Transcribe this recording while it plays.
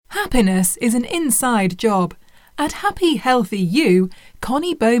Happiness is an inside job. At Happy Healthy You,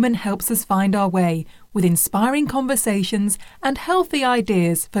 Connie Bowman helps us find our way with inspiring conversations and healthy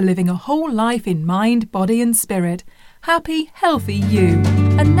ideas for living a whole life in mind, body and spirit. Happy Healthy You.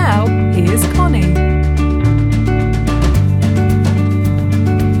 And now, here's Connie.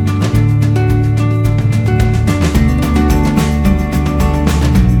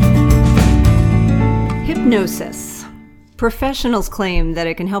 Hypnosis. Professionals claim that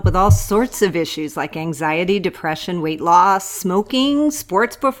it can help with all sorts of issues like anxiety, depression, weight loss, smoking,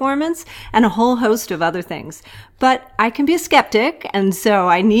 sports performance, and a whole host of other things. But I can be a skeptic, and so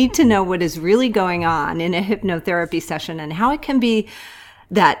I need to know what is really going on in a hypnotherapy session and how it can be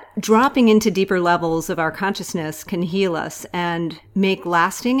that dropping into deeper levels of our consciousness can heal us and make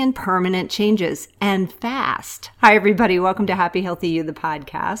lasting and permanent changes, and fast. Hi, everybody. Welcome to Happy Healthy You, the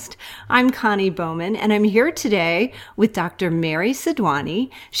podcast. I'm Connie Bowman, and I'm here today with Dr. Mary Sidwani.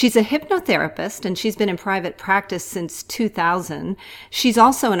 She's a hypnotherapist, and she's been in private practice since 2000. She's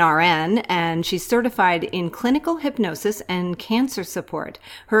also an RN, and she's certified in clinical hypnosis and cancer support.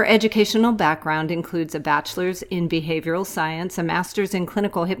 Her educational background includes a bachelor's in behavioral science, a master's in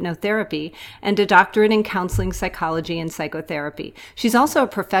clinical hypnotherapy, and a doctorate in counseling, psychology, and psychotherapy. She's also a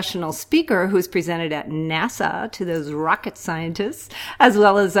professional speaker who's presented at NASA to those rocket scientists, as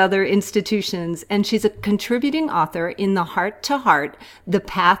well as other institutions. And she's a contributing author in the Heart to Heart, The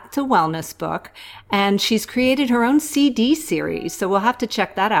Path to Wellness book. And she's created her own CD series, so we'll have to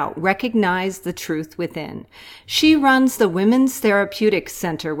check that out. Recognize the Truth Within. She runs the Women's Therapeutic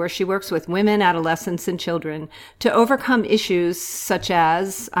Center, where she works with women, adolescents, and children to overcome issues such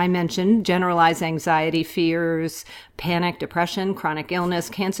as, I mentioned, generalized anxiety, fears, panic, depression, chronic illness,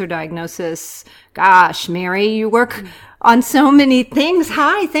 cancer diagnosis. Gosh, Mary, you work on so many things.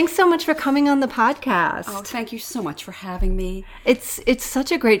 Hi, thanks so much for coming on the podcast. Oh, thank you so much for having me. It's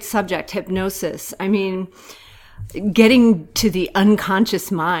such a great subject, hypnosis. I mean, getting to the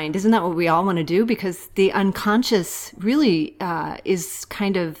unconscious mind, isn't that what we all want to do? Because the unconscious really is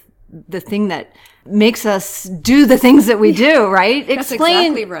kind of the thing that makes us do the things that we do, right? That's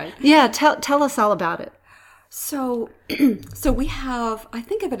exactly right. Yeah, tell us all about it. So we have, I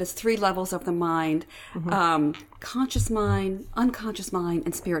think of it as 3 levels of the mind, conscious mind, unconscious mind,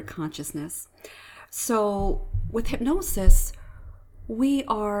 and spirit consciousness. So with hypnosis, we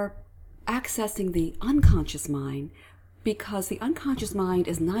are accessing the unconscious mind because the unconscious mind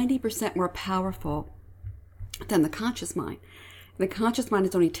is 90% more powerful than the conscious mind. The conscious mind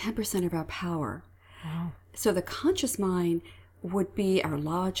is only 10% of our power. Wow. So the conscious mind would be our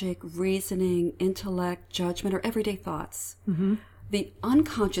logic, reasoning, intellect, judgment, or everyday thoughts. Mm-hmm. The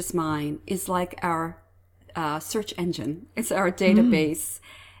unconscious mind is like our search engine. It's our database.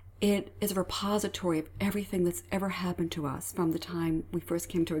 It is a repository of everything that's ever happened to us from the time we first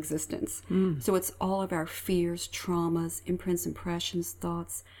came to existence. So it's all of our fears, traumas, imprints, impressions,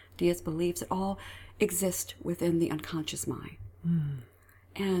 thoughts, ideas, beliefs. It all exist within the unconscious mind.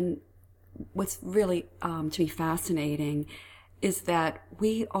 And what's really, to me, fascinating is that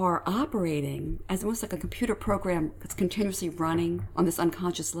we are operating as almost like a computer program that's continuously running on this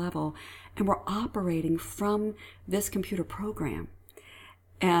unconscious level, and we're operating from this computer program.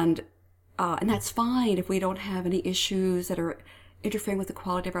 And that's fine if we don't have any issues that are interfering with the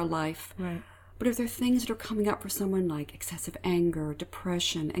quality of our life. Right. But if there are things that are coming up for someone like excessive anger,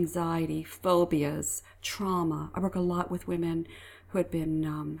 depression, anxiety, phobias, trauma. I work a lot with women who had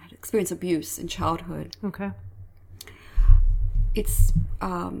experienced abuse in childhood. Okay. It's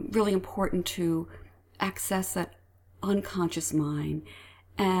really important to access that unconscious mind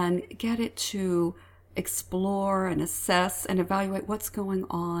and get it to explore and assess and evaluate what's going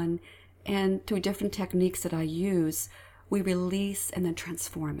on. And through different techniques that I use, we release and then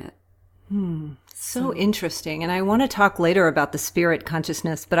transform it. So interesting. And I want to talk later about the spirit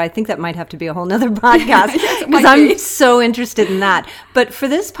consciousness, but I think that might have to be a whole nother podcast because I'm so interested in that. But for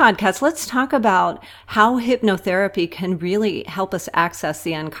this podcast, let's talk about how hypnotherapy can really help us access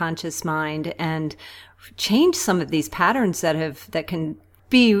the unconscious mind and change some of these patterns that can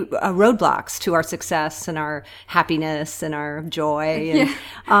be roadblocks to our success and our happiness and our joy.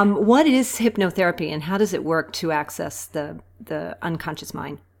 And, what is hypnotherapy and how does it work to access the unconscious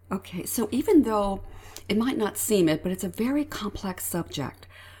mind? Okay, so even though it might not seem it, but it's a very complex subject.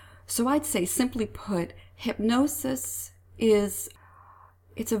 So I'd say, simply put, hypnosis it's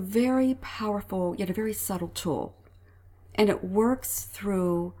a very powerful yet a very subtle tool. And it works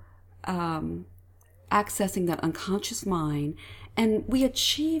through accessing that unconscious mind. And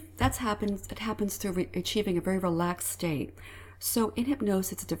it happens through achieving a very relaxed state. So in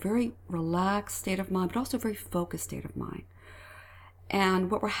hypnosis, it's a very relaxed state of mind, but also a very focused state of mind.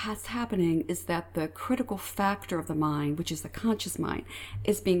 And what's happening is that the critical factor of the mind, which is the conscious mind,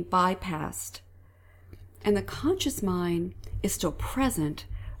 is being bypassed. And the conscious mind is still present,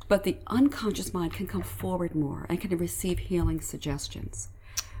 but the unconscious mind can come forward more and can receive healing suggestions.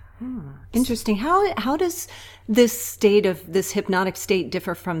 Interesting. How does this hypnotic state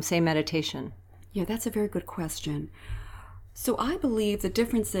differ from, say, meditation? Yeah, that's a very good question. So I believe the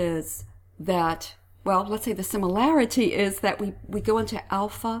difference is that, well, let's say the similarity is that we go into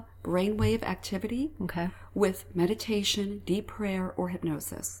alpha brainwave activity with meditation, deep prayer, or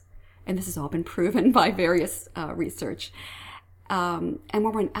hypnosis. And this has all been proven by various research. And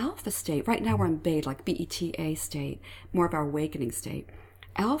when we're in alpha state, right now we're in beta, like BETA state, more of our awakening state.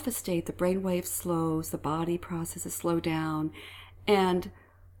 Alpha state, the brainwave slows, the body processes slow down, and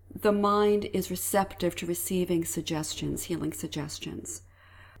the mind is receptive to receiving suggestions, healing suggestions.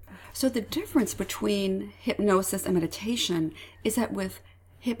 So the difference between hypnosis and meditation is that with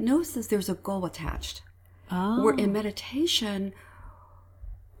hypnosis, there's a goal attached. Where in meditation,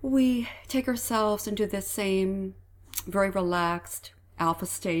 we take ourselves into this same very relaxed alpha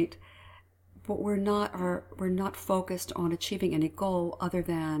state, but we're not focused on achieving any goal other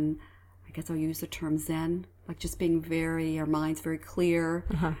than, I guess I'll use the term Zen, like just being our mind's very clear,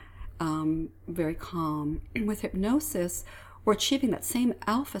 very calm. With hypnosis, we're achieving that same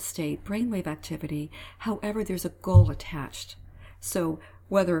alpha state, brainwave activity. However, there's a goal attached. So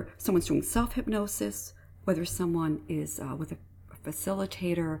whether someone's doing self-hypnosis, whether someone is with a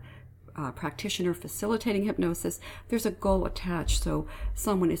facilitator, practitioner facilitating hypnosis, there's a goal attached. So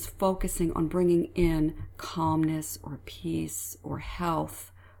someone is focusing on bringing in calmness or peace or health.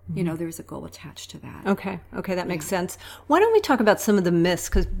 There's a goal attached to that. Okay, that makes sense. Why don't we talk about some of the myths?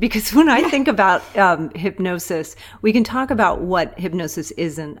 Because when I think about hypnosis, we can talk about what hypnosis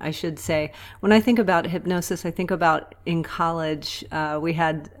isn't, I should say. When I think about hypnosis, I think about in college, we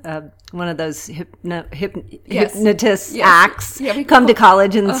had one of those hypnotist acts come to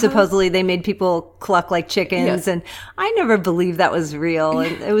college, and supposedly they made people cluck like chickens. And I never believed that was real.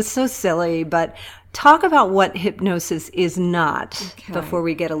 And it was so silly, but talk about what hypnosis is not before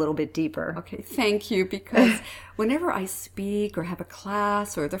we get a little bit deeper. Okay, thank you. Because whenever I speak or have a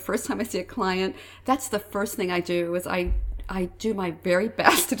class or the first time I see a client, that's the first thing I do is I do my very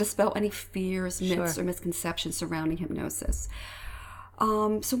best to dispel any fears, myths, or misconceptions surrounding hypnosis.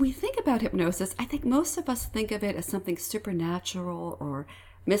 So when we think about hypnosis, I think most of us think of it as something supernatural or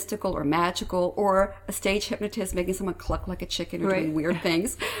mystical or magical, or a stage hypnotist making someone cluck like a chicken or doing weird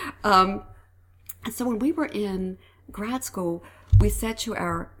things. And so when we were in grad school, we said to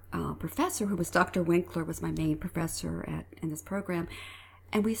our professor, who was Dr. Winkler, was my main professor in this program,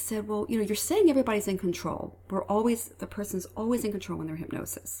 and we said, well, you're saying everybody's in control. The person's always in control in their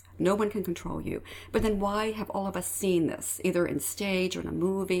hypnosis. No one can control you. But then why have all of us seen this, either in stage or in a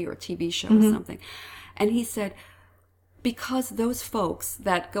movie or a TV show or something? And he said, because those folks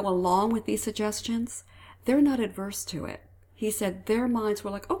that go along with these suggestions, they're not adverse to it. He said their minds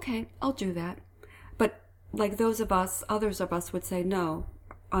were like, okay, I'll do that. But like others of us would say, no,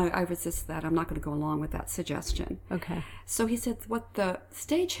 I resist that. I'm not going to go along with that suggestion. Okay. So he said what the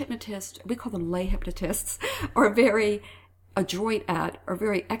stage hypnotist, we call them lay hypnotists, are very adroit at or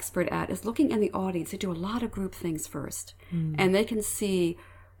very expert at is looking in the audience. They do a lot of group things first. And they can see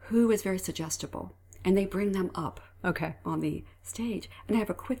who is very suggestible. And they bring them up on the stage. And I have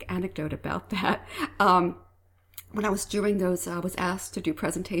a quick anecdote about that. When I was doing those, I was asked to do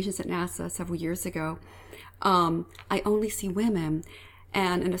presentations at NASA several years ago. I only see women.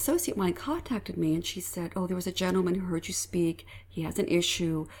 And an associate of mine contacted me and she said, there was a gentleman who heard you speak. He has an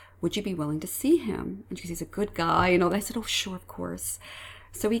issue. Would you be willing to see him? And she said, he's a good guy. And I said, oh, sure, of course.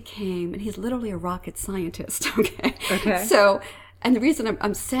 So he came, and he's literally a rocket scientist. Okay. So, and the reason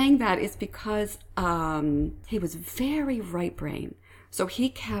I'm saying that is because he was very right brain. So he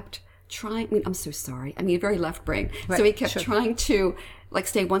kept trying, I'm so sorry. Very left brain. Right. So he kept trying to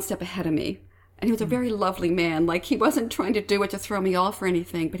stay one step ahead of me. And he was a very lovely man. He wasn't trying to do it to throw me off or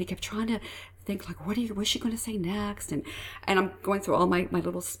anything, but he kept trying to think what's she going to say next? And I'm going through all my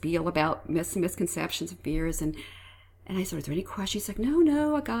little spiel about misconceptions and fears. And I said, is there any questions? He's like,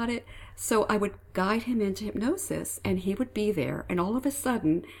 no, I got it. So I would guide him into hypnosis and he would be there. And all of a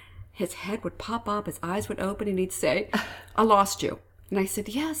sudden his head would pop up, his eyes would open, and he'd say, I lost you. And I said,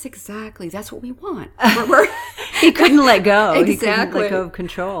 yes, exactly. That's what we want. He couldn't let go. Exactly. He couldn't let go of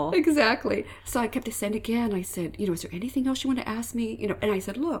control. Exactly. So I kept saying again, I said, is there anything else you want to ask me? And I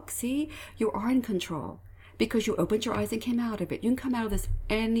said, look, see, you are in control because you opened your eyes and came out of it. You can come out of this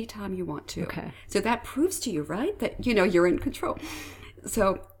anytime you want to. Okay. So that proves to you, right, that, you're in control.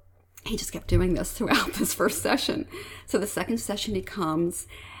 So he just kept doing this throughout this first session. So the second session he comes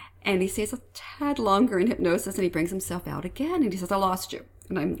and he stays a tad longer in hypnosis and he brings himself out again and he says, I lost you.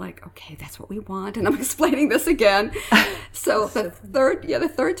 And I'm like, okay, that's what we want. And I'm explaining this again. So the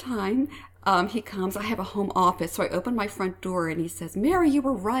third time he comes, I have a home office. So I open my front door and he says, Mary, you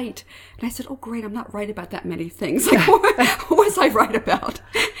were right. And I said, oh, great. I'm not right about that many things. Like, what was I right about?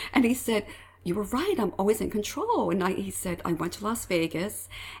 And he said, you were right. I'm always in control. And he said, I went to Las Vegas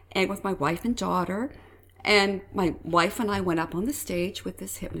and with my wife and daughter. And my wife and I went up on the stage with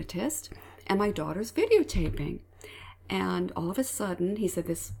this hypnotist and my daughter's videotaping. And all of a sudden, he said,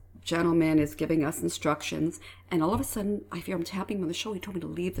 this gentleman is giving us instructions. And all of a sudden, I feel him tapping me on the shoulder. He told me to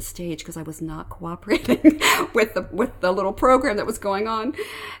leave the stage because I was not cooperating with the little program that was going on.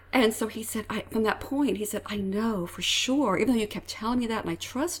 And so he said, from that point, he said, I know for sure, even though you kept telling me that and I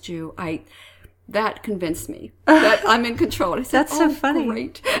trust you, that convinced me that I'm in control. And I said, That's so funny.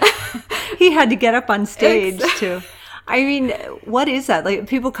 Great. He had to get up on stage too. I mean, what is that? Like,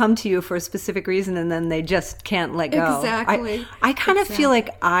 people come to you for a specific reason and then they just can't let go. Exactly. I kind of feel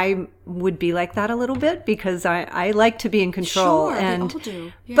like I would be like that a little bit because I like to be in control. Sure, and we all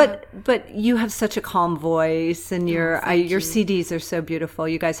do. Yeah. But you have such a calm voice and your CDs are so beautiful.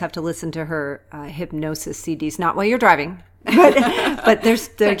 You guys have to listen to her hypnosis CDs, not while you're driving. but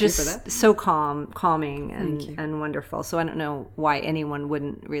they're just so calming and wonderful. So I don't know why anyone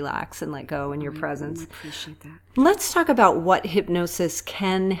wouldn't relax and let go in your presence. I appreciate that. Let's talk about what hypnosis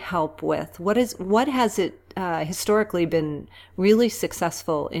can help with. What has it historically been really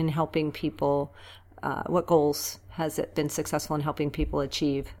successful in helping people? What goals has it been successful in helping people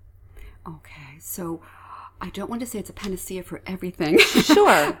achieve? Okay, so I don't want to say it's a panacea for everything.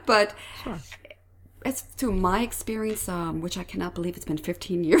 Sure, but. Sure. It's through my experience, which I cannot believe it's been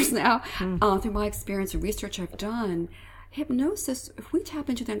 15 years now, through my experience and research I've done, hypnosis, if we tap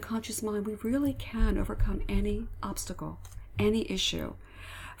into the unconscious mind, we really can overcome any obstacle, any issue.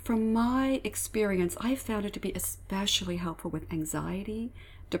 From my experience, I found it to be especially helpful with anxiety,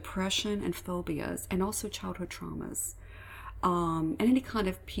 depression, and phobias, and also childhood traumas, and any kind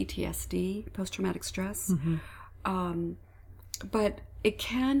of PTSD, post-traumatic stress. Mm-hmm. But it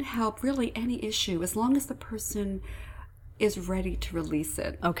can help really any issue as long as the person is ready to release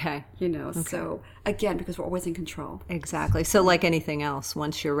it. Okay. So again, because we're always in control. Exactly. So like anything else,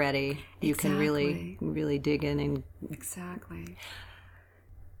 once you're ready, you can really, really dig in. And Exactly.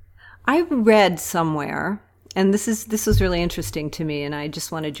 I read somewhere, and this was really interesting to me, and I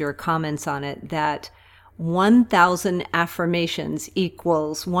just wanted your comments on it, that 1,000 affirmations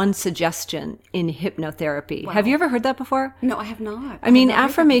equals one suggestion in hypnotherapy. Wow. Have you ever heard that before? No, I have not. I mean,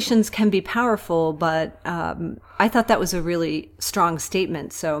 affirmations can be powerful, but I thought that was a really strong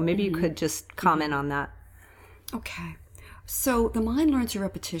statement. So maybe you could just comment on that. Okay. So the mind learns through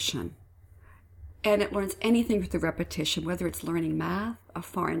repetition. And it learns anything through repetition, whether it's learning math, a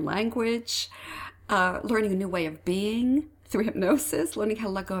foreign language, learning a new way of being, through hypnosis, learning how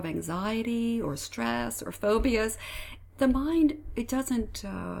to let go of anxiety or stress or phobias. The mind, it doesn't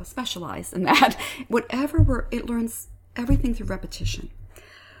specialize in that. It learns everything through repetition.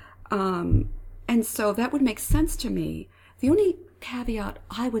 And so that would make sense to me. The only caveat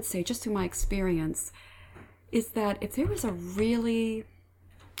I would say, just through my experience, is that if there is a really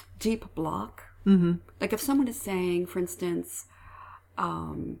deep block, like if someone is saying, for instance,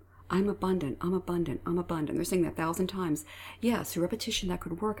 I'm abundant, I'm abundant, I'm abundant. They're saying that 1,000 times. Yes, through repetition that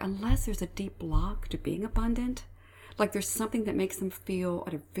could work unless there's a deep block to being abundant. Like there's something that makes them feel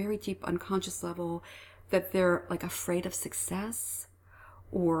at a very deep unconscious level that they're like afraid of success,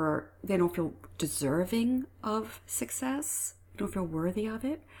 or they don't feel deserving of success, don't feel worthy of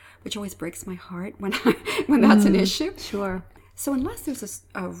it, which always breaks my heart when that's an issue. Sure. So unless there's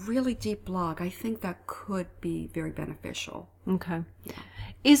a really deep block, I think that could be very beneficial. Okay. Yeah.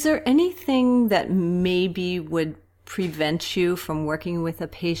 Is there anything that maybe would prevent you from working with a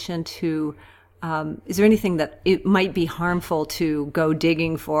patient who, is there anything that it might be harmful to go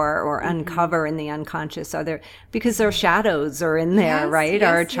digging for or uncover in the unconscious? Because their shadows are in there, right?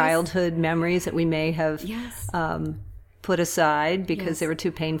 Our childhood memories that we may have put aside because they were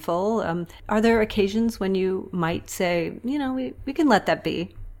too painful. Are there occasions when you might say, we can let that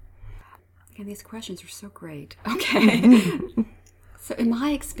be? Again, these questions are so great. Okay. So in my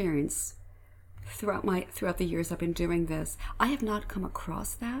experience, throughout the years I've been doing this, I have not come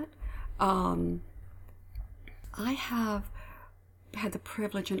across that. I have had the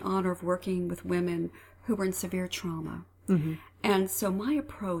privilege and honor of working with women who were in severe trauma. Mm-hmm. And so my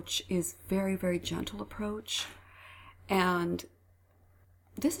approach is very, very gentle approach. And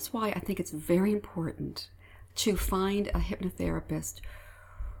this is why I think it's very important to find a hypnotherapist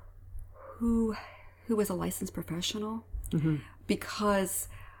who is a licensed professional, because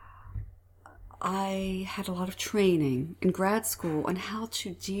I had a lot of training in grad school on how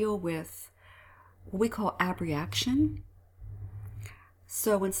to deal with what we call abreaction.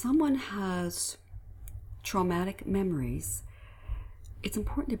 So when someone has traumatic memories, it's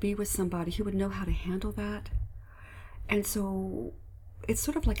important to be with somebody who would know how to handle that. And so it's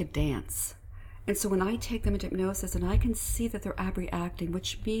sort of like a dance. And so when I take them into hypnosis and I can see that they're abreacting,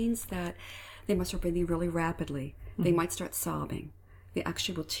 which means that they must start breathing really rapidly. They might start sobbing. The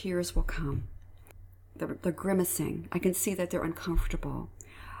actual tears will come. They're grimacing. I can see that they're uncomfortable.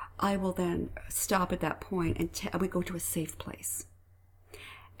 I will then stop at that point and we go to a safe place.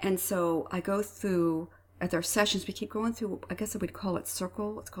 And so I go through, at our sessions, we keep going through, I guess I would call it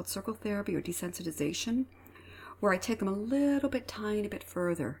circle. It's called circle therapy or desensitization, where I take them a little bit, tiny bit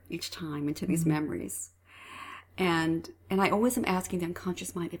further each time into these memories. And I always am asking the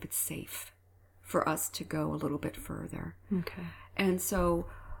unconscious mind if it's safe for us to go a little bit further. Okay. And so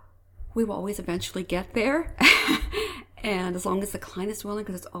we will always eventually get there. And as long as the client is willing,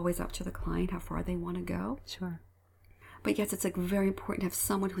 because it's always up to the client how far they want to go. Sure. But yes, it's like very important to have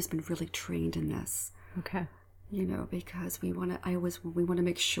someone who's been really trained in this. Okay. You know, because we want to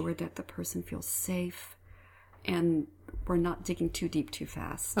make sure that the person feels safe and we're not digging too deep too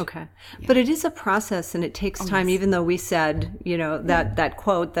fast. Okay. Yeah. But it is a process and it takes time, yes. Even though we said, you know, that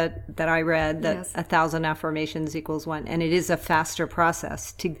quote that I read, that yes. 1,000 affirmations equals 1. And it is a faster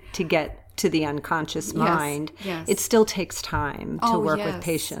process to get to the unconscious mind. Yes. It still takes time to work yes. with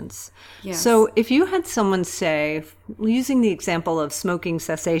patients. Yes. So if you had someone say, using the example of smoking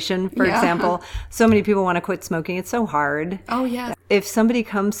cessation, for example, so many people want to quit smoking. It's so hard. Oh, yeah. If somebody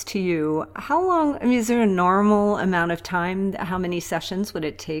comes to you, how long, I mean, is there a normal amount of time? How many sessions would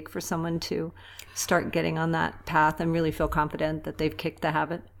it take for someone to start getting on that path and really feel confident that they've kicked the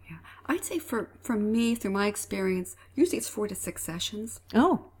habit? Yeah. I'd say for me, through my experience, usually it's 4 to 6 sessions.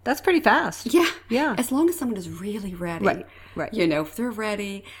 Oh, that's pretty fast. Yeah. Yeah. As long as someone is really ready. Right. You know, if they're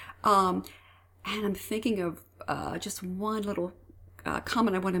ready. And I'm thinking of just one little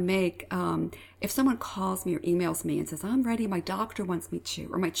comment I want to make. If someone calls me or emails me and says, I'm ready, my doctor wants me to,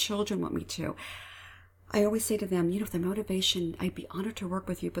 or my children want me to, I always say to them, you know, the motivation, I'd be honored to work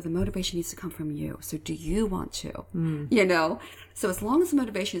with you, but the motivation needs to come from you. So do you want to? You know? So as long as the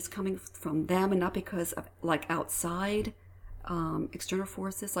motivation is coming from them and not because of like outside external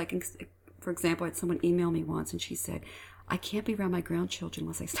forces, like for example, I had someone email me once and she said, I can't be around my grandchildren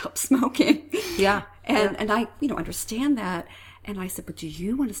unless I stop smoking. Yeah. And I, you know, understand that. And I said, but do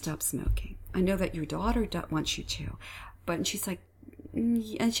you want to stop smoking? I know that your daughter wants you to. And she's like,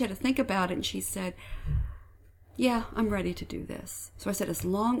 and she had to think about it. And she said, yeah, I'm ready to do this. So I said, as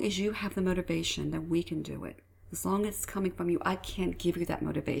long as you have the motivation, then we can do it. As long as it's coming from you, I can't give you that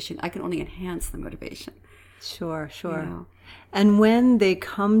motivation. I can only enhance the motivation. Sure. You know? And when they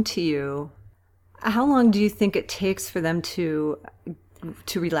come to you, how long do you think it takes for them to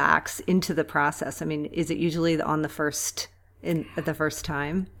relax into the process? I mean, is it usually at the first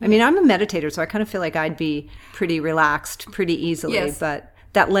time? I mean, I'm a meditator, so I kind of feel like I'd be pretty relaxed pretty easily, yes. But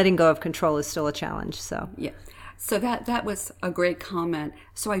that letting go of control is still a challenge. So yeah. So that was a great comment.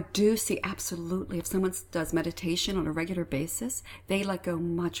 So I do see absolutely if someone does meditation on a regular basis, they let go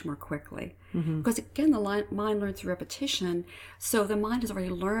much more quickly. Because again, the mind learns through repetition. So the mind has already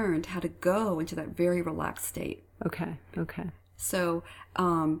learned how to go into that very relaxed state. Okay. So,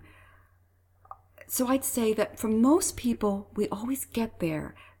 so I'd say that for most people, we always get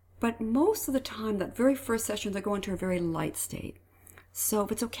there. But most of the time, that very first session, they go into a very light state. So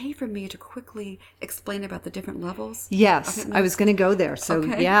if it's okay for me to quickly explain about the different levels. Yes, I was going to go there. So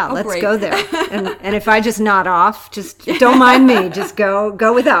okay. Yeah, let's great. go there. And if I just nod off, just don't mind me. Just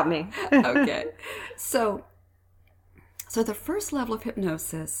go without me. Okay. So the first level of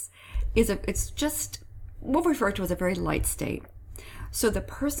hypnosis it's just what we refer to as a very light state. So the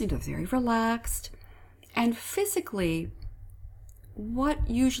person is very relaxed, and physically, what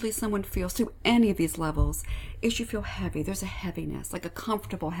usually someone feels through any of these levels is you feel heavy. There's a heaviness, like a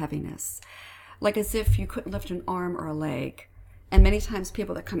comfortable heaviness, like as if you couldn't lift an arm or a leg. And many times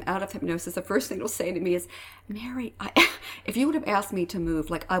people that come out of hypnosis, the first thing they'll say to me is, Mary, if you would have asked me to move,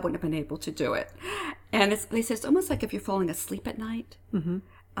 like I wouldn't have been able to do it. And they say it's almost like if you're falling asleep at night.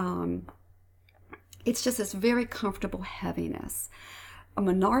 It's just this very comfortable heaviness. A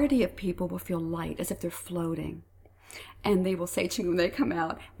minority of people will feel light, as if they're floating. And they will say to me when they come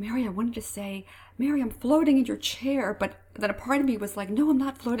out, Mary, I wanted to say, Mary, I'm floating in your chair. But then a part of me was like, no, I'm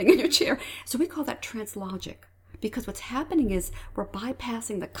not floating in your chair. So we call that translogic. Because what's happening is we're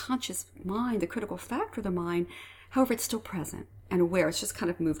bypassing the conscious mind, the critical factor of the mind, However, it's still present and aware. It's just kind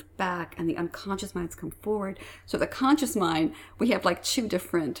of moved back, and the unconscious mind's come forward. So the conscious mind, we have like two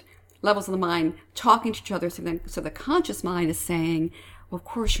different levels of the mind talking to each other. So the conscious mind is saying, well, of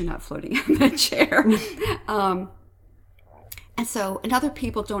course you're not floating in that chair. And other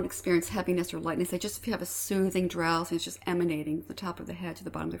people don't experience heaviness or lightness. They just have a soothing drowse, and it's just emanating from the top of the head to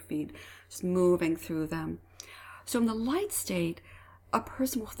the bottom of their feet, just moving through them. So in the light state, a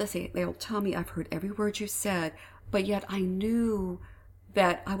person will say, they'll tell me, I've heard every word you said, but yet I knew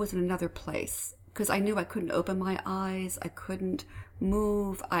that I was in another place, because I knew I couldn't open my eyes, I couldn't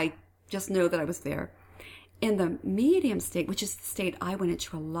move, I just know that I was there. In the medium state, which is the state I went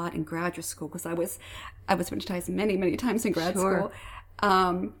into a lot in graduate school, because I was hypnotized many, many times in grad school,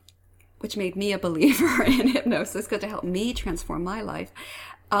 which made me a believer in hypnosis, because to help me transform my life.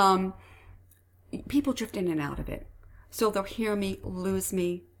 People drift in and out of it. So they'll hear me, lose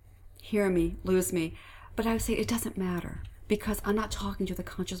me, hear me, lose me. But I would say it doesn't matter, because I'm not talking to the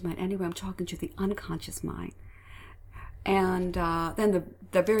conscious mind anyway, I'm talking to the unconscious mind. And then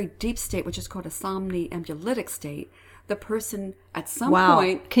the very deep state, which is called a somnambulic state, the person at some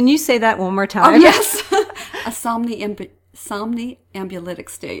point... Can you say that one more time? Oh, yes. A somnambulic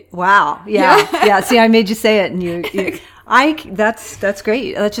state. Wow. Yeah. See, I made you say it, and that's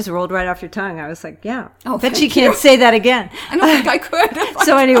great. That just rolled right off your tongue. I was like, yeah. Oh, bet you can't say that again. I don't think I could.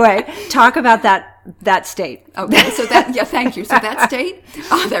 So anyway, talk about that state. Okay. So thank you. So that state,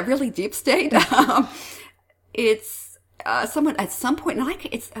 that really deep state, it's someone at some point, and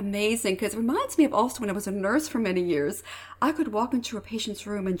it's amazing, because it reminds me of also when I was a nurse for many years, I could walk into a patient's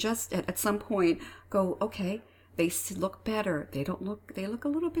room and just at some point go, okay, they look better. They look a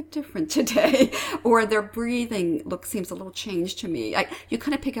little bit different today, or their breathing seems a little changed to me. You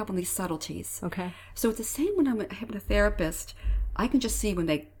kind of pick up on these subtleties. Okay. So it's the same when I'm a hypnotherapist. I can just see when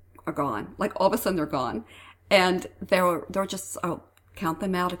they are gone. Like all of a sudden they're gone, and they're just, I'll count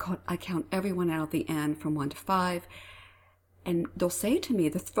them out. I count everyone out at the end from 1 to 5. And they'll say to me,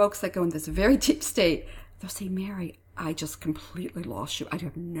 the folks that go in this very deep state, they'll say, Mary, I just completely lost you. I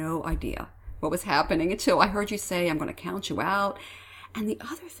have no idea what was happening until I heard you say, I'm going to count you out. And the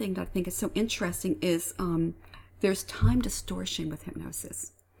other thing that I think is so interesting is there's time distortion with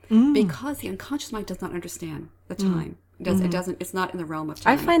hypnosis, because the unconscious mind does not understand the time. It's not in the realm of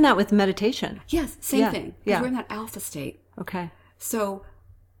time. I find that with meditation. Yes, same thing. Yeah. We're in that alpha state. Okay. So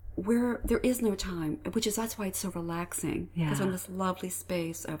where there is no time, that's why it's so relaxing. Yeah. Because we're in this lovely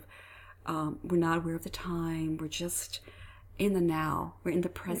space of we're not aware of the time. We're just in the now. We're in the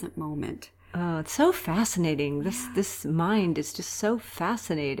present moment. Oh, it's so fascinating. This mind is just so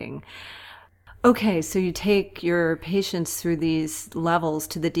fascinating. Okay, so you take your patients through these levels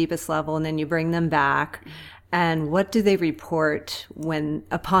to the deepest level, and then you bring them back. And what do they report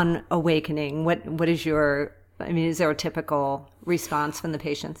upon awakening? What is is there a typical response from the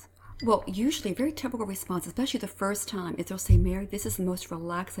patients? Well, usually a very typical response, especially the first time, is they'll say, Mary, this is the most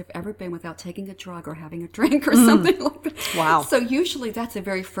relaxed I've ever been without taking a drug or having a drink or something like that. Wow. So usually that's the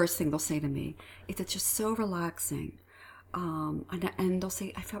very first thing they'll say to me. It's just so relaxing. And they'll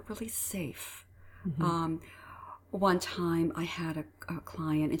say, I felt really safe. One time I had a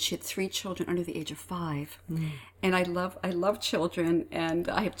client, and she had 3 children under the age of 5. And I love children, and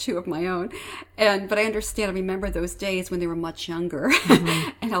I have 2 of my own. But I remember those days when they were much younger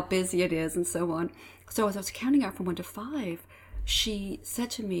and how busy it is and so on. So as I was counting out from 1 to 5, she said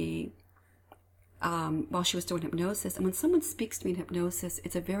to me, while she was doing hypnosis, and when someone speaks to me in hypnosis,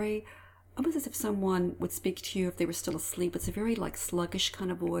 it's almost as if someone would speak to you if they were still asleep. It's a very sluggish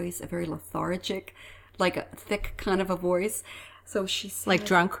kind of voice, a very lethargic, like a thick kind of a voice. So she said, like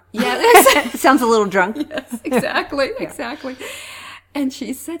drunk? Yes. Sounds a little drunk. Yes, exactly, exactly. And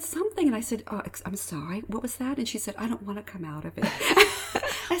she said something, and I said, I'm sorry, what was that? And she said, I don't want to come out of it.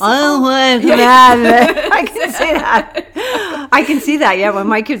 I don't want to come out of it. I can see that. I can see that, yeah. When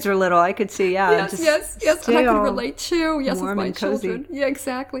my kids were little, I could see, Yes, and I could relate too. Yes, warm with my and cozy. children. Yeah,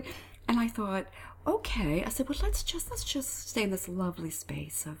 exactly. And I thought, okay. I said, well, let's just stay in this lovely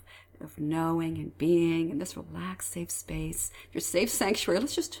space of knowing and being in this relaxed, safe space, your safe sanctuary.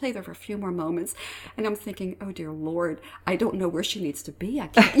 Let's just stay there for a few more moments. And I'm thinking, oh dear Lord, I don't know where she needs to be. I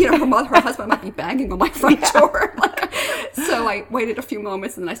can't, her husband might be banging on my front door. So I waited a few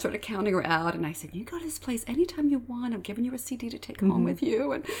moments, and then I started counting her out, and I said, you go to this place anytime you want. I'm giving you a CD to take home with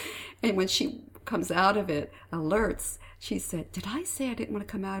you. And when she comes out of it, alerts, she said, did I say I didn't want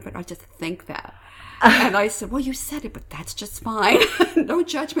to come out of it? I just think that. And I said, well, you said it, but that's just fine. No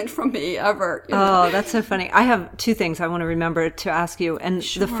judgment from me ever. Oh, that's so funny. I have 2 things I want to remember to ask you. And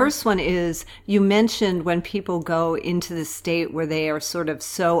Sure. The first one is, you mentioned when people go into the state where they are sort of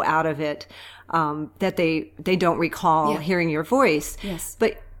so out of it, that they don't recall hearing your voice. Yes.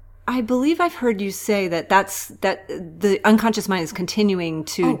 But I believe I've heard you say that the unconscious mind is continuing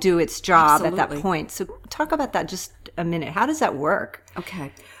to do its job at that point. So talk about that just a minute. How does that work?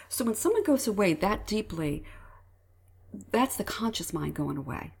 Okay. So when someone goes away that deeply, that's the conscious mind going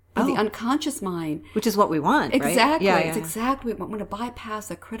away. But the unconscious mind... Which is what we want, exactly, right? It's exactly what we want to bypass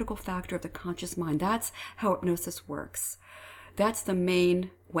the critical factor of the conscious mind. That's how hypnosis works. That's the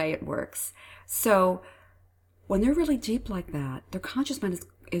main way it works. So when they're really deep like that, their conscious mind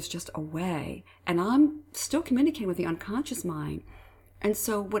is just away. And I'm still communicating with the unconscious mind. And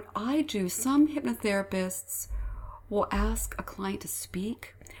so what I do, some hypnotherapists will ask a client to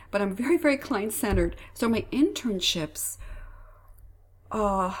speak, but I'm very, very client-centered. So my internships...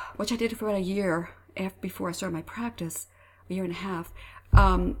 which I did for about a year before I started my practice, a year and a half,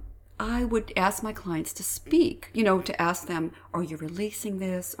 I would ask my clients to speak, to ask them, are you releasing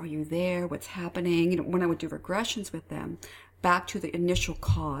this? Are you there? What's happening? When I would do regressions with them, back to the initial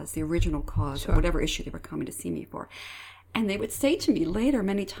cause, the original cause, or whatever issue they were coming to see me for. And they would say to me later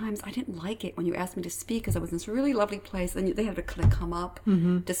many times, I didn't like it when you asked me to speak because I was in this really lovely place, and they had to kind of come up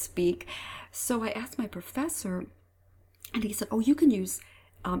to speak. So I asked my professor, and he said, you can use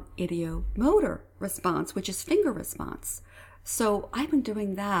ideomotor response, which is finger response. So I've been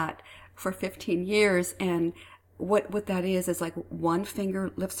doing that for 15 years. And what that is like one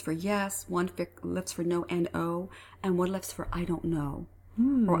finger lifts for yes, one lifts for no and oh, and one lifts for I don't know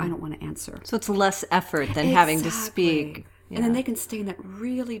or I don't want to answer. So it's less effort than having to speak. Yeah. And then they can stay in that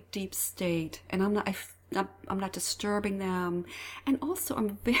really deep state. And I'm not disturbing them. And also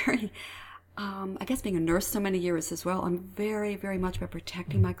I'm very... I guess being a nurse so many years as well, I'm very, very much about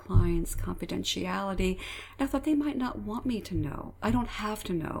protecting my clients' confidentiality. And I thought they might not want me to know. I don't have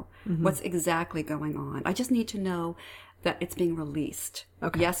to know what's exactly going on. I just need to know that it's being released.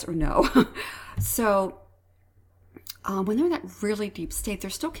 Okay. Yes or no. So when they're in that really deep state,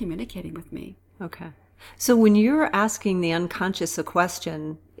 they're still communicating with me. Okay. So when you're asking the unconscious a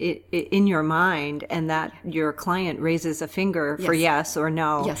question in your mind and that your client raises a finger for yes or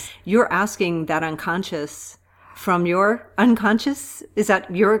no, you're asking that unconscious from your unconscious? Is that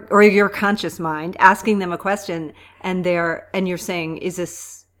your conscious mind asking them a question and you're saying, is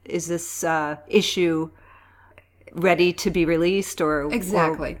this issue ready to be released or?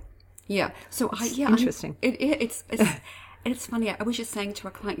 Exactly. Yeah. So interesting. It's funny. I was just saying to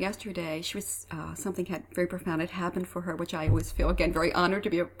a client yesterday, she was something very profound had happened for her, which I always feel again very honored to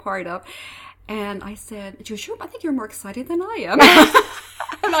be a part of. And I said, she was, sure, I think you're more excited than I am.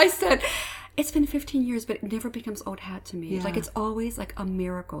 And I said, it's been 15 years, but it never becomes old hat to me. Yeah. Like it's always like a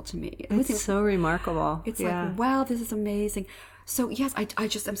miracle to me. It's so remarkable. It's like, wow, this is amazing. So yes, I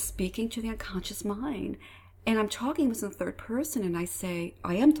just am speaking to the unconscious mind. And I'm talking with the third person, and I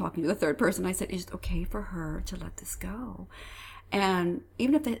am talking to the third person. I said, is it okay for her to let this go? And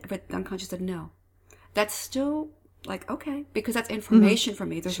even if the unconscious said no, that's still like, okay, because that's information for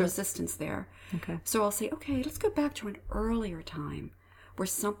me. There's resistance there. Okay. So I'll say, okay, let's go back to an earlier time where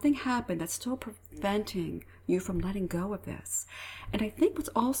something happened that's still preventing you from letting go of this. And I think what's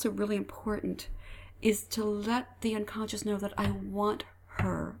also really important is to let the unconscious know that I want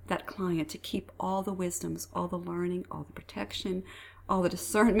her, that client, to keep all the wisdoms, all the learning, all the protection, all the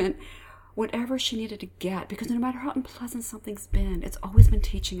discernment, whatever she needed to get. Because no matter how unpleasant something's been, it's always been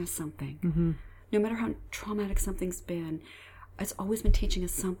teaching us something. Mm-hmm. No matter how traumatic something's been, it's always been teaching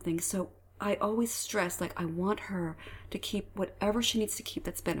us something. So I always stress, like, I want her to keep whatever she needs to keep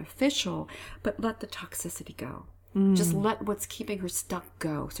that's beneficial, but let the toxicity go. Just let what's keeping her stuck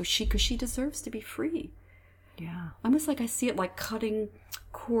go. So because she deserves to be free. Yeah. Almost like I see it like cutting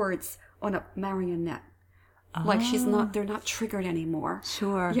cords on a marionette. Like they're not triggered anymore.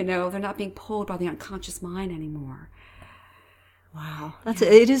 Sure. They're not being pulled by the unconscious mind anymore. Wow.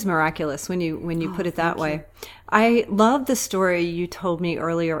 It is miraculous when you put it that way. I love the story you told me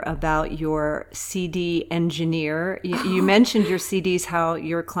earlier about your CD engineer. You mentioned your CDs, how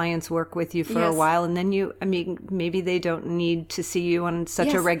your clients work with you for a while, and then maybe they don't need to see you on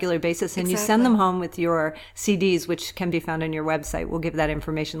such a regular basis, and you send them home with your CDs, which can be found on your website. We'll give that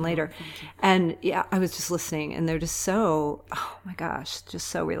information later. And I was just listening, and they're just so, oh my gosh, just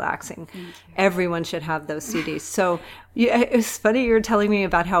so relaxing. Everyone should have those CDs. So it's funny you're telling me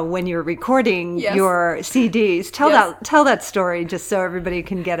about how when you're recording your CDs, tell that story just so everybody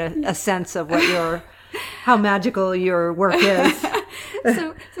can get a sense of how magical your work is.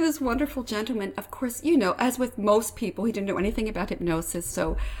 So this wonderful gentleman, of course, as with most people, he didn't know anything about hypnosis.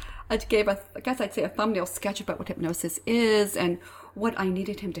 So I gave a thumbnail sketch about what hypnosis is and what I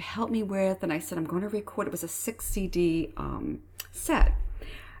needed him to help me with. And I said, I'm going to record. It was a 6 CD set.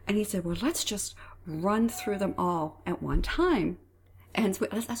 And he said, well, let's just run through them all at one time. And so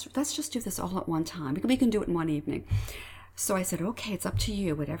let's just do this all at one time. We can do it in one evening. So I said, okay, it's up to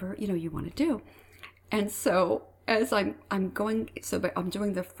you, whatever, you want to do. And so as I'm doing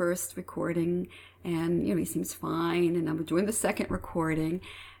the first recording, and, he seems fine, and I'm doing the second recording.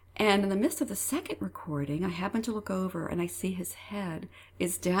 And in the midst of the second recording, I happen to look over and I see his head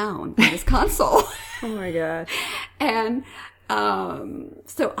is down on his console. Oh my God. And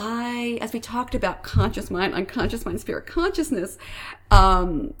so as we talked about conscious mind, unconscious mind, spirit consciousness,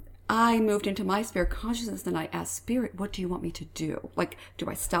 I moved into my spirit consciousness, and I asked Spirit, what do you want me to do? Like, do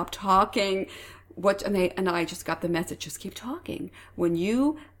I stop talking? And I just got the message, just keep talking. When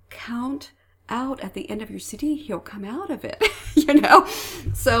you count out at the end of your CD, he'll come out of it,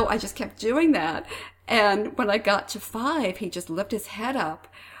 So I just kept doing that. And when I got to 5, he just lifted his head up.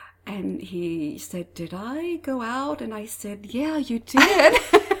 And he said, did I go out? And I said, yeah, you did.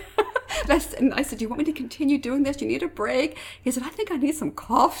 And I said, do you want me to continue doing this? Do you need a break? He said, I think I need some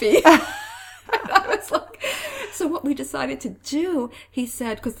coffee. And I was like, so what we decided to do, he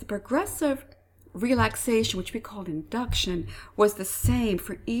said, because the progressive relaxation, which we called induction, was the same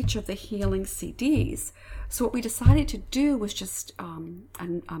for each of the healing CDs. So what we decided to do was just, I'm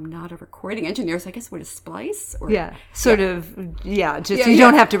not a recording engineer, so I guess what, a splice? Or, you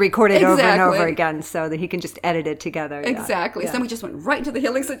don't have to record it over and over again, so that he can just edit it together. Exactly. So then we just went right into the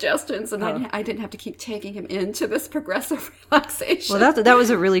healing suggestions, and I didn't have to keep taking him into this progressive relaxation. Well, that was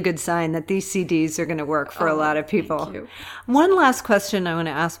a really good sign that these CDs are going to work for a lot of people. Thank you. One last question I want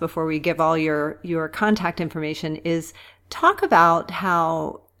to ask before we give all your contact information is, talk about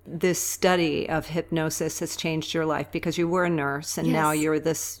how this study of hypnosis has changed your life, because you were a nurse and now you're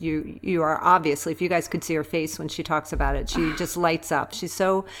you are obviously, if you guys could see her face when she talks about it, she just lights up. She's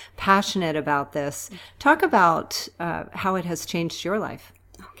so passionate about this. Talk about how it has changed your life.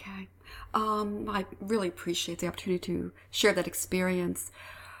 Okay. I really appreciate the opportunity to share that experience.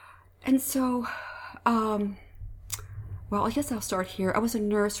 And so, well, I guess I'll start here. I was a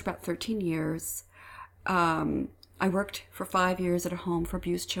nurse for about 13 years. I worked for 5 years at a home for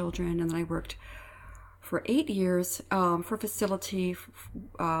abused children, and then I worked for 8 years for a facility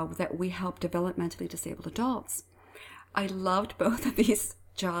that we help developmentally disabled adults. I loved both of these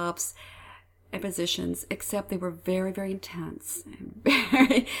jobs and positions, except they were very, very intense, and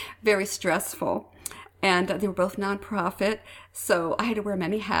very, very stressful. And they were both nonprofit, so I had to wear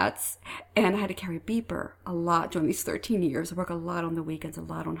many hats, and I had to carry a beeper a lot during these 13 years. I work a lot on the weekends, a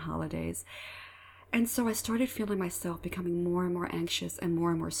lot on holidays. And so I started feeling myself becoming more and more anxious and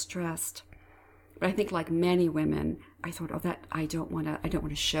more stressed. But I think, like many women, I thought, I don't want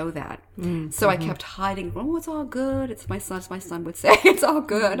to show that. Mm-hmm. So I kept hiding. Oh, it's all good. It's my son. As my son would say, it's all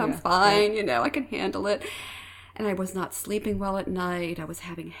good. I'm fine. I can handle it. And I was not sleeping well at night. I was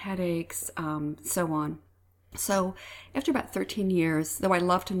having headaches, so on. So after about 13 years, though I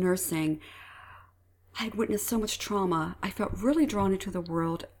loved nursing, I had witnessed so much trauma. I felt really drawn into the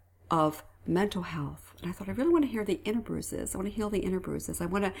world of mental health. And I thought, I really want to heal the inner bruises. I want to heal the inner bruises. I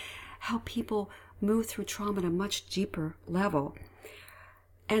want to help people move through trauma at a much deeper level.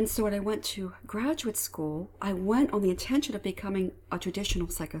 And so when I went to graduate school, I went on the intention of becoming a traditional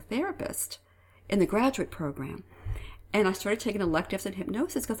psychotherapist in the graduate program. And I started taking electives in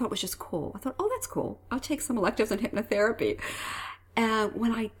hypnosis because I thought it was just cool. I thought, oh, that's cool. I'll take some electives in hypnotherapy. And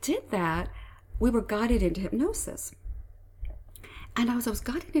when I did that, we were guided into hypnosis. And as I was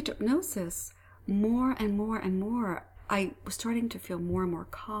guided into hypnosis, more and more and more, I was starting to feel more and more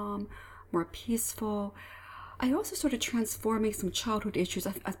calm, more peaceful. I also started transforming some childhood issues.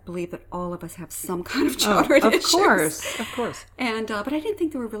 I believe that all of us have some kind of childhood issues. Of course. And but I didn't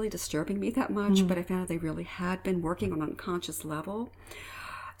think they were really disturbing me that much, but I found out they really had been working on an unconscious level.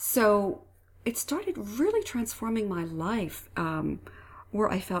 So it started really transforming my life,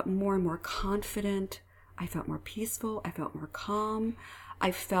 where I felt more and more confident. I felt more peaceful. I felt more calm.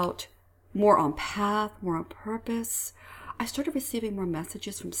 I felt more on path, more on purpose. I started receiving more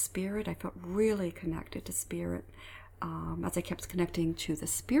messages from Spirit. I felt really connected to Spirit as I kept connecting to the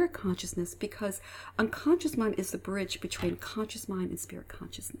spirit consciousness, because unconscious mind is the bridge between conscious mind and spirit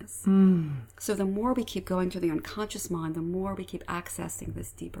consciousness. So the more we keep going to the unconscious mind, the more we keep accessing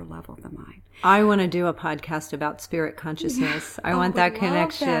this deeper level of the mind. I want to do a podcast about spirit consciousness. I want that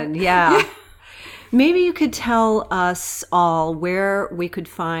connection. Yeah. Maybe you could tell us all where we could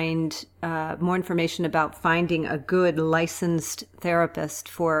find more information about finding a good licensed therapist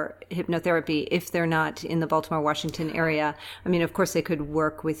for hypnotherapy if they're not in the Baltimore, Washington area. I mean, of course, they could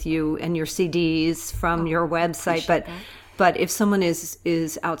work with you and your CDs from your website, but if someone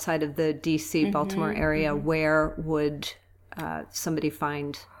is outside of the DC, Baltimore area, where would somebody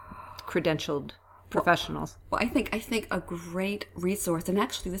find credentialed professionals? Well, I think a great resource, and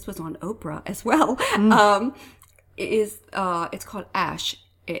actually this was on Oprah as well, is it's called ASH,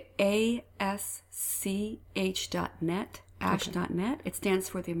 ASCH.net. ASH.net. It stands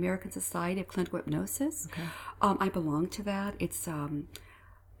for the American Society of Clinical Hypnosis. Okay. I belong to that. It's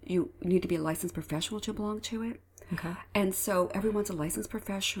you need to be a licensed professional to belong to it. Okay. And so everyone's a licensed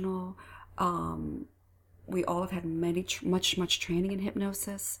professional. We all have had much training in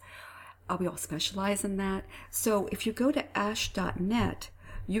hypnosis. We all specialize in that. So if you go to ASH.net,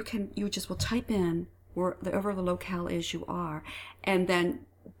 you just will type in wherever the locale is you are, and then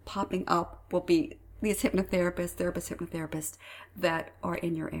popping up will be these hypnotherapists that are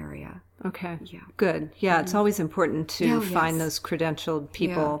in your area. Okay. Yeah. Good. Yeah, it's always important to find those credentialed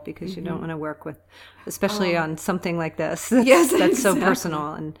people because you don't want to work with, especially on something like this. That's so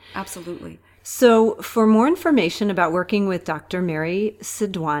personal. And absolutely. So for more information about working with Dr. Mary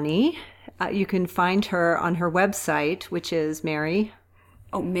Sidwani, you can find her on her website, which is Mary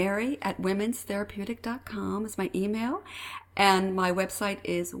at womenstherapeutic.com is my email. And my website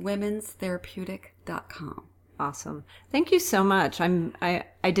is womenstherapeutic.com. Awesome. Thank you so much. I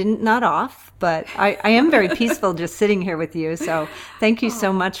didn't nod off, but I am very peaceful just sitting here with you. So thank you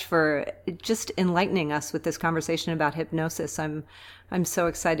so much for just enlightening us with this conversation about hypnosis. I'm so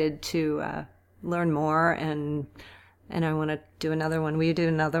excited to learn more, and I want to do another one. Will you do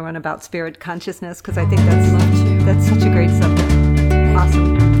another one about spirit consciousness? Because I think that's such a great subject.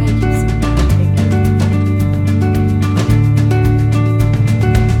 Awesome. Thank you so much.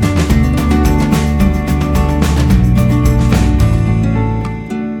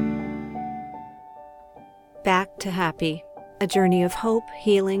 Back to Happy, A Journey of Hope,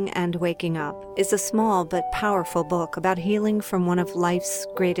 Healing, and Waking Up is a small but powerful book about healing from one of life's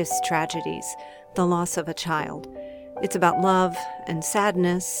greatest tragedies, the loss of a child. It's about love and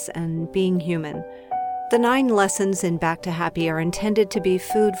sadness and being human. The 9 lessons in Back to Happy are intended to be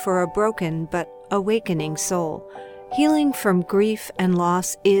food for a broken but awakening soul. Healing from grief and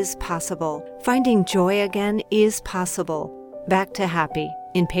loss is possible. Finding joy again is possible. Back to Happy,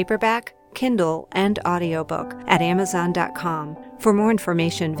 in paperback, Kindle, and audiobook at Amazon.com. For more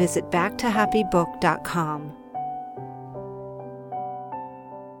information, visit backtohappybook.com.